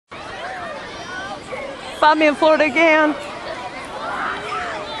Find me in Florida again.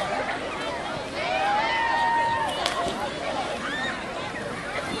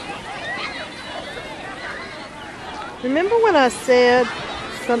 Remember when I said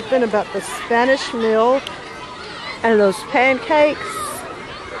something about the Spanish meal and those pancakes?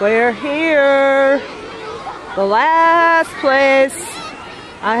 We're here. The last place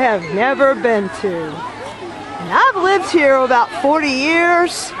I have never been to. And I've lived here about 40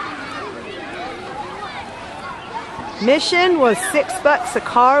 years. Mission was $6 a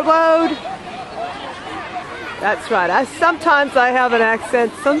carload. That's right. Sometimes I have an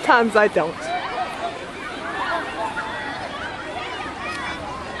accent, sometimes I don't.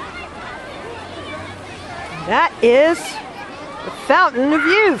 That is the Fountain of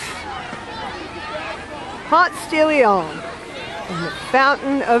Youth. Ponce de Leon and the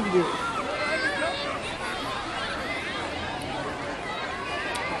Fountain of Youth.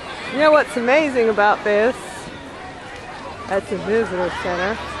 You know what's amazing about this? That's a visitor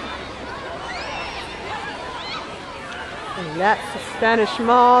center. And that's the Spanish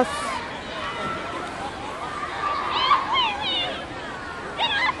moss.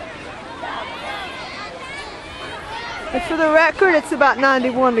 And for the record, it's about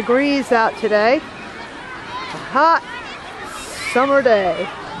 91 degrees out today. A hot summer day.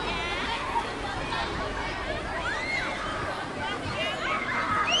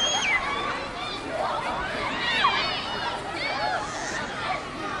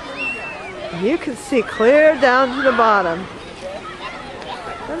 You can see clear down to the bottom.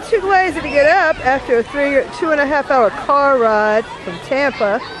 I'm too lazy to get up after a 2.5 hour car ride from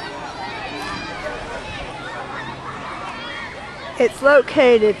Tampa. It's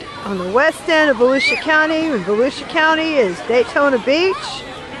located on the west end of Volusia County, and Volusia County is Daytona Beach.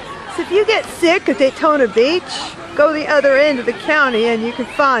 So if you get sick at Daytona Beach, go the other end of the county and you can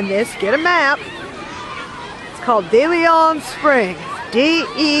find this. Get a map. It's called De Leon Springs.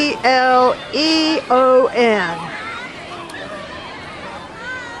 D-E-L-E-O-N.